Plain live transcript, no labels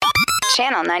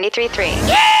Channel 93.3.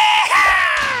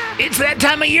 It's that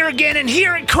time of year again, and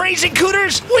here at Crazy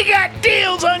Cooters, we got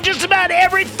deals on just about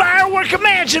every firework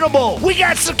imaginable. We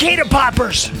got cicada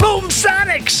poppers, boom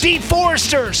sonics,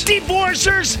 deforesters,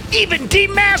 even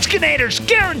demaskinators,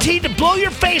 guaranteed to blow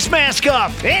your face mask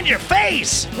off and your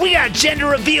face. We got gender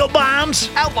reveal bombs,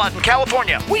 outlawed in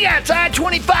California. We got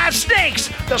I-25 snakes,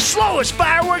 the slowest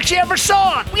fireworks you ever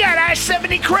saw. We got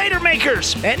I-70 crater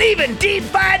makers, and even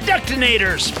D5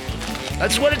 ductinators.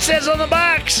 That's what it says on the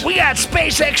box. We got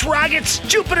SpaceX rockets,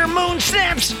 Jupiter moon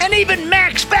snaps, and even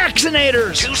Max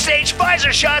vaccinators, 2-stage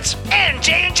Pfizer shots, and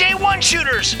J&J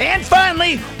one-shooters. And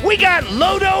finally, we got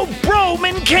Lodo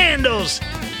Broman candles.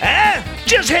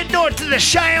 Just head north to the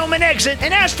Cheyenne exit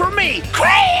and ask for me,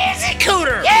 Crazy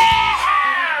Cooter.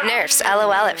 Yeah! Nerf's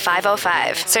LOL at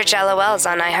 5:05. Search LOLs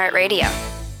on iHeartRadio.